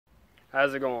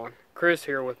How's it going? Chris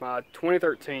here with my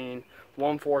 2013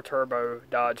 1.4 turbo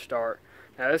Dodge Start.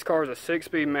 Now this car is a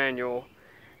 6-speed manual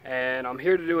and I'm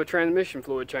here to do a transmission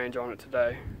fluid change on it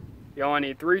today. You only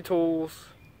need 3 tools,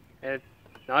 and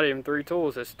not even 3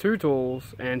 tools, it's 2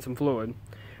 tools and some fluid.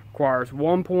 Requires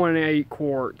 1.8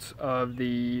 quarts of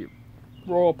the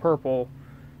Royal Purple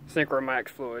SynchroMax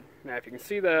fluid. Now if you can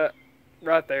see that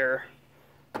right there,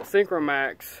 the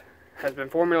SynchroMax has been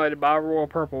formulated by Royal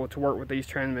Purple to work with these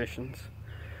transmissions.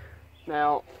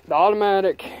 Now, the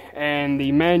automatic and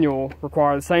the manual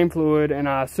require the same fluid, and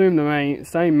I assume the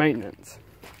same maintenance.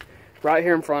 Right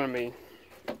here in front of me,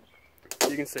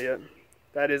 you can see it.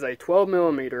 That is a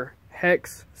 12mm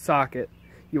hex socket.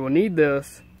 You will need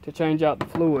this to change out the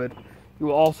fluid. You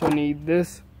will also need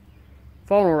this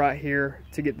funnel right here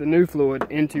to get the new fluid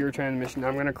into your transmission. Now,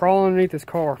 I'm going to crawl underneath this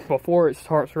car before it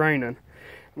starts raining.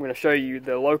 I'm going to show you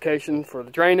the location for the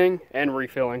draining and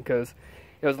refilling, because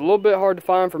it was a little bit hard to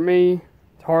find for me.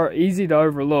 It's easy to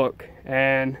overlook,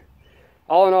 and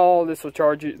all in all, this will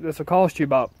cost you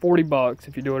about 40 bucks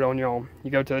if you do it on your own.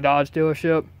 You go to the Dodge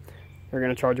dealership, they're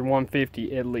going to charge you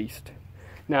 $150 at least.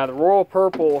 Now the Royal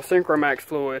Purple SynchroMax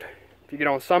fluid, if you get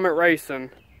on Summit Racing,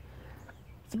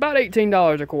 it's about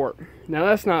 $18 a quart. Now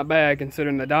that's not bad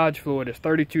considering the Dodge fluid is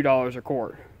 $32 a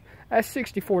quart. That's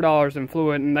 $64 in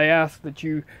fluid, and they ask that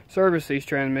you service these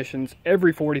transmissions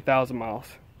every 40,000 miles.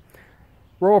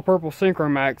 Royal Purple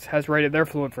SynchroMax has rated their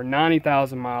fluid for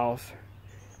 90,000 miles.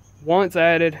 Once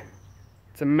added,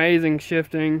 it's amazing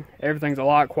shifting. Everything's a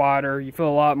lot quieter. You feel a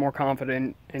lot more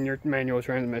confident in your manual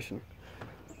transmission.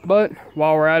 But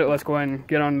while we're at it, let's go ahead and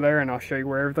get under there and I'll show you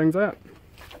where everything's at.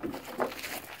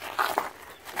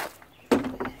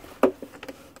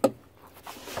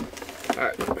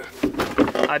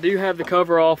 Alright. I do have the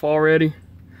cover off already,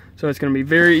 so it's going to be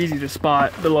very easy to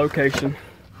spot the location.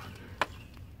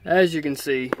 As you can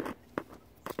see,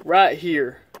 right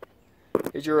here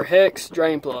is your hex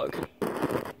drain plug.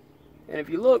 And if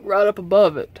you look right up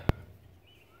above it,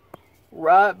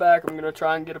 right back, I'm going to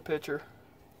try and get a picture.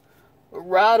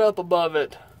 Right up above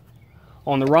it,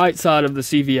 on the right side of the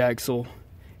CV axle,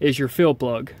 is your fill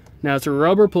plug. Now it's a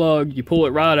rubber plug, you pull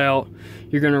it right out.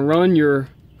 You're going to run your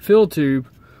fill tube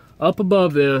up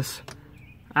above this,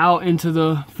 out into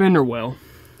the fender well.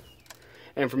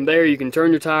 And from there you can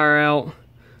turn your tire out,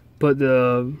 put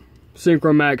the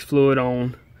SynchroMax fluid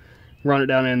on, run it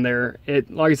down in there.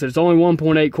 Like I said, it's only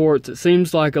 1.8 quarts. It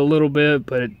seems like a little bit,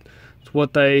 but it's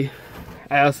what they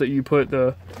ask that you put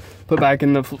back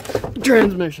in the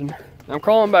transmission. I'm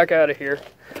crawling back out of here.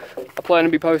 I plan to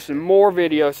be posting more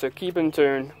videos, so keep in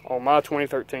tune on my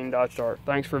 2013 Dodge Start.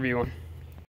 Thanks for viewing.